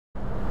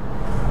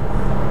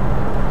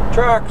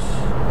trucks,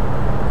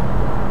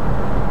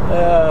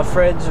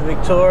 Fred's of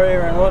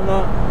Victoria and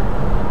whatnot.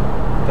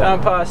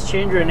 Going past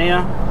Chindra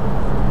now.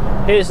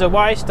 Here's the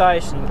weigh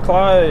station,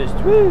 closed.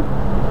 Woo!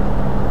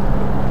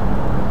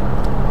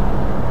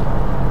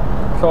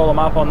 Call them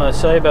up on the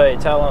CB,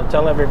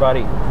 tell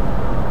everybody.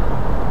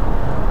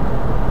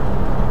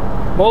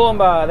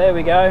 Murrwillumbah, there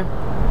we go.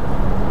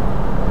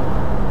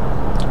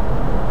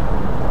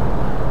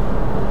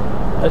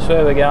 That's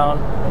where we're going.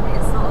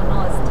 It's not a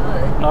nice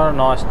day. Not a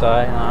nice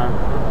day, no.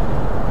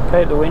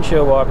 Keep the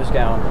windshield wipers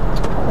going.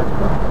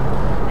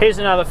 Here's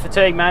another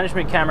fatigue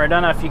management camera. I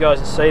don't know if you guys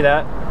can see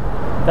that.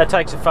 That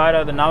takes a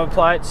photo of the number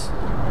plates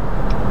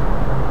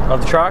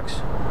of the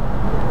trucks.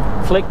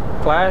 Flick,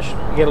 flash,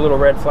 you get a little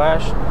red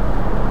flash.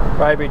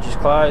 Road bridge is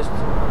closed.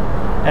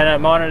 And it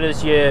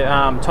monitors your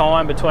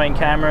time between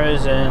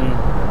cameras and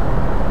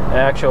the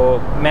actual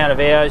amount of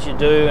hours you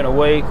do in a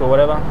week or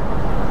whatever.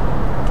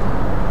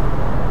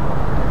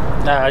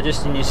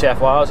 Just in New South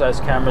Wales those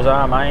cameras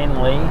are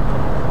mainly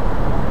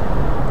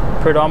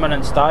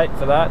predominant state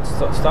for that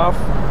stuff.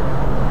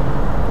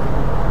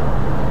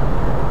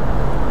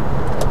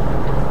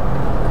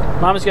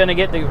 Mum's going to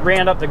get to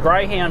round up the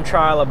Greyhound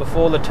trailer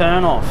before the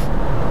turn off.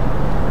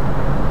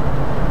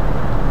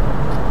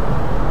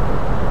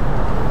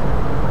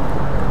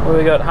 Well,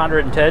 we got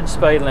 110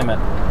 speed limit.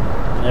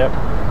 Yep.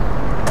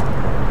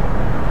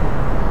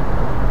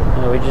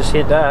 We just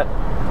hit that.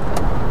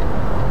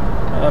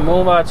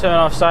 Murrwillumbah turn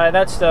off. So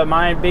that's the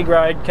main big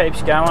road,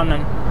 keeps going,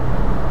 and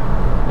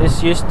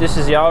this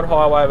is the old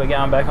highway we're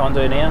going back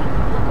onto now.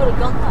 Could have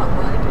gone that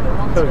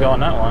way. Could have gone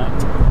that way.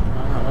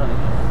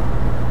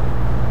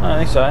 I don't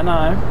think so.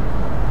 No.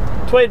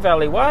 Tweed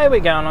Valley Way.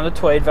 We're going on the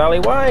Tweed Valley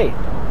Way.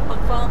 What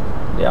farm?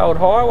 The old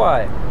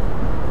highway.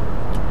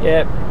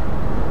 Yep.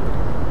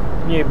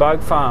 New bug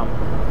farm.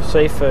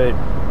 Seafood.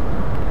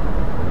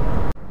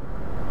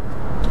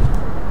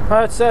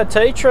 Oh, it's a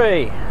tea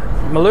tree.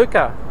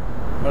 Maluka.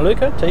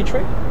 Maluka tea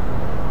tree?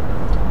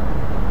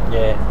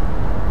 Yeah.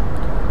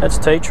 That's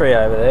tea tree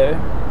over there.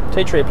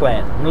 Tea tree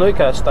plant.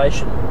 Maluka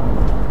station.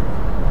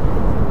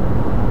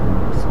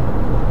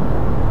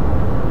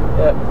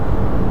 Yep.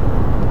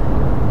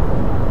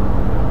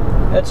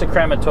 That's a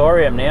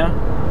crematorium now.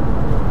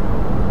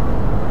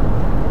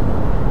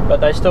 But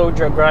they still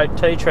grow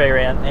tea tree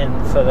around in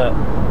for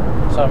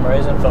some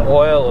reason, for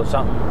oil or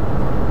something.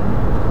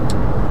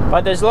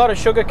 But there's a lot of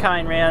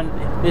sugarcane around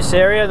this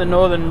area, the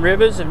northern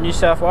rivers of New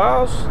South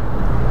Wales.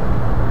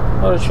 A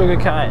lot of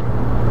sugarcane.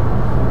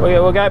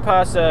 We'll go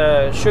past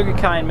a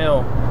sugarcane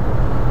mill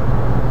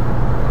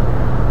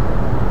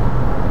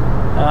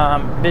a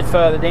bit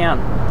further down.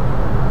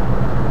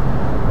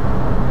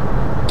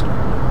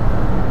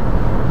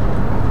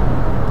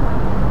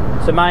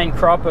 It's the main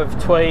crop of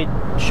Tweed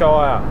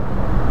Shire,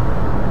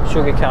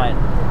 sugarcane.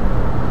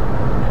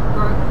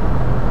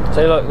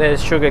 See, look,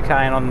 there's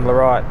sugarcane on the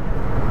right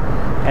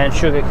and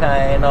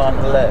sugarcane on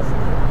the left.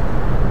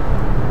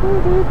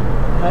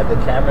 I hope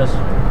the camera's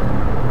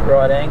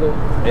right angle.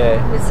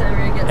 Yeah. This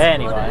area gets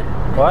anyway, flooded.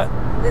 what?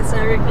 This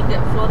area can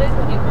get flooded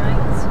when it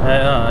rains.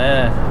 Oh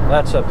yeah,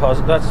 that's a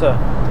positive.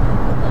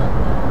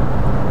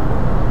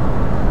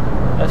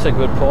 That's a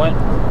good point.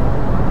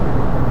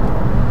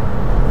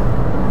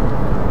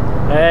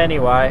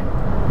 Anyway,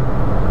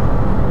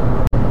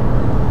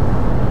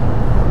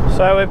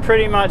 so we're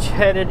pretty much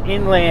headed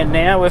inland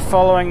now. We're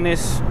following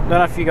this. I don't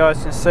know if you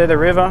guys can see the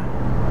river.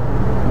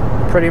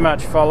 Pretty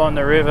much following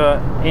the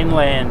river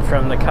inland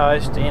from the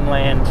coast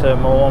inland to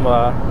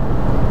Murrwillumbah.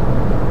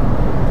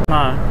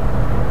 No.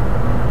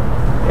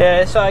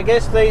 Yeah, so I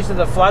guess these are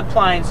the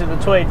floodplains of the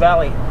Tweed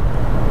Valley.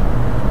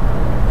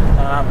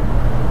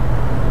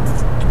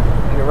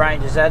 Your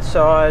ranges that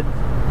side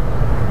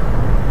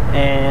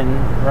and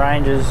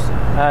ranges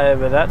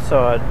over that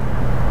side.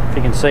 If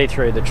you can see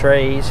through the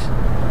trees.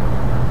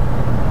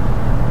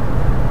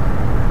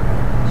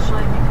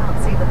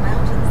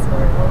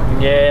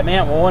 Yeah,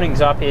 Mount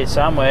Warning's up here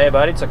somewhere,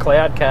 but it's a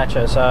cloud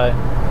catcher, so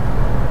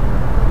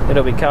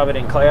it'll be covered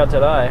in cloud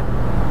today.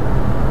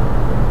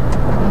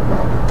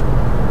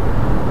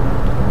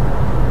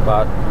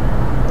 But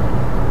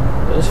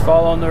just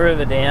following the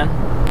river down.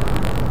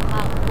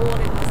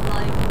 Warning was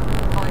laid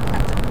by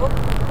Captain Cook.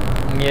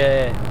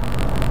 Yeah.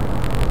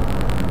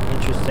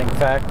 Interesting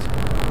fact.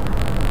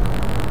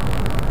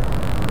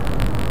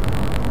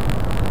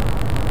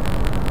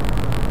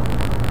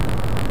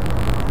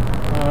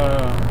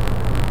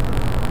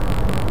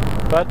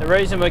 But the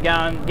reason we're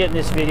getting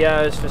this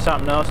video is for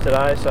something else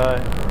today, so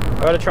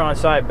I've got to try and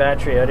save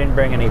battery. I didn't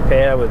bring any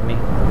power with me.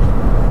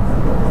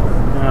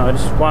 I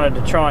just wanted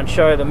to try and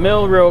show the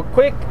mill real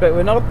quick, but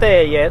we're not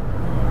there yet.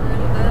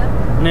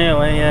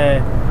 Nearly,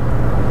 yeah.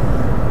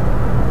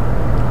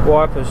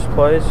 Wipers,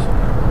 please.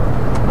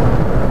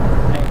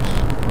 Thanks.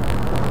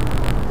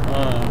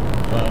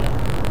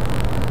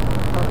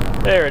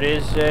 There it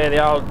is, yeah,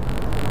 the old...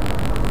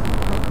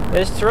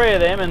 There's 3 of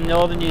them in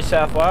northern New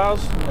South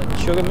Wales, the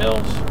sugar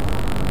mills.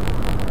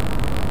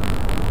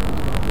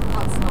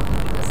 That's not the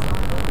biggest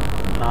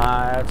one. No,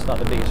 that's not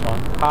the biggest one.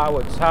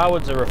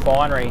 Harwood's a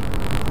refinery.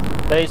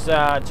 These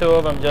two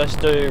of them just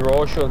do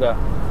raw sugar,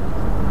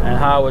 and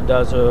Harwood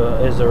is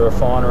a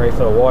refinery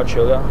for the white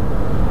sugar.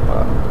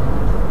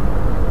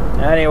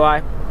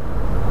 Anyway,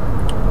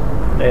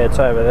 yeah, it's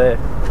over there.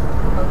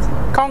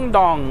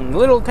 Kongdong,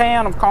 little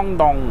town of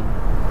Kongdong.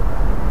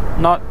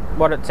 Not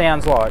what it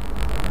sounds like.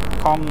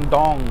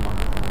 Kongdong.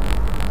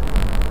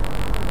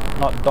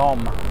 Not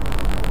Dom.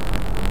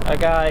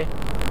 Okay.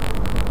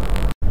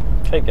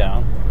 Keep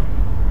going.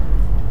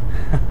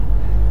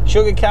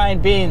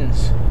 Sugarcane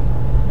bins.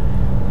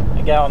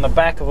 They go on the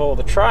back of all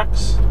the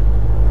trucks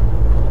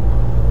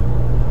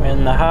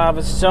when the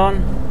harvest's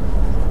on.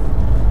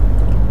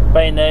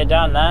 Been there,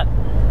 done that.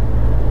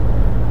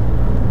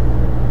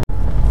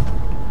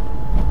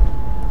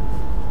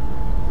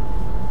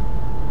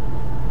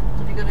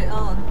 Have you got it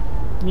on?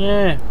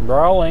 Yeah,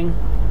 rolling.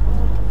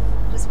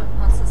 Just went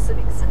past the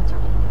Civic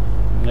Centre.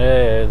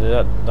 Yeah,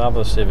 that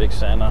other civic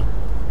centre.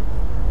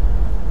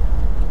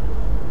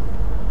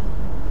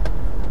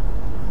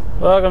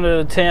 Welcome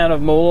to the town of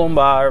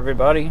Murrwillumbah,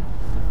 everybody.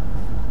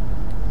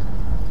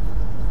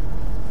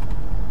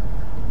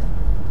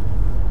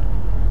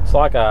 It's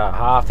like a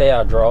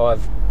half-hour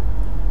drive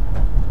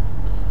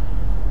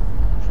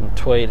from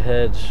Tweed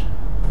Hedge.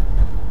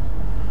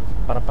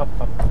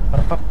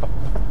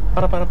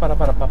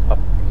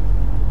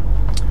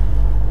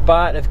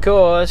 But of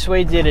course,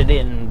 we did it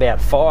in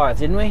about 5,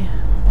 didn't we? It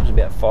was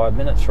about 5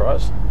 minutes for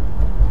us.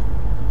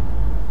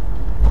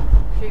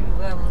 A few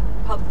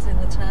pubs in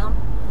the town.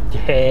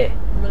 Yeah.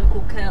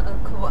 Local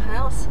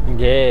courthouse.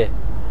 Yeah.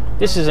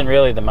 This isn't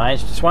really the main.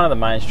 It's one of the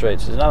main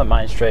streets. There's another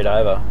main street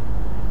over.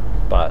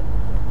 But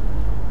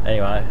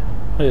anyway,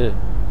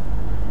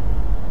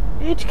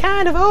 it's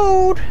kind of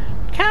old.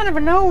 Kind of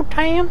an old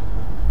town.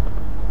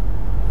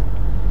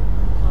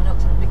 Going up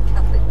to the big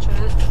Catholic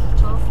church at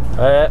the top.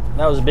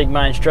 That was a big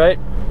main street.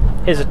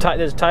 There's a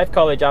TAFE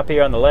college up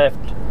here on the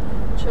left.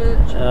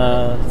 Church.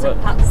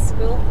 St. Pat's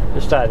School.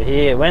 Just over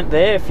here. Went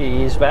there a few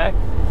years back.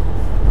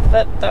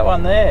 That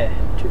one there.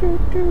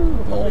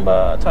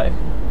 Murrwillumbah TAFE.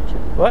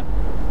 What?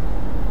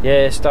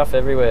 Yeah, stuff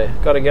everywhere.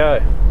 Gotta go.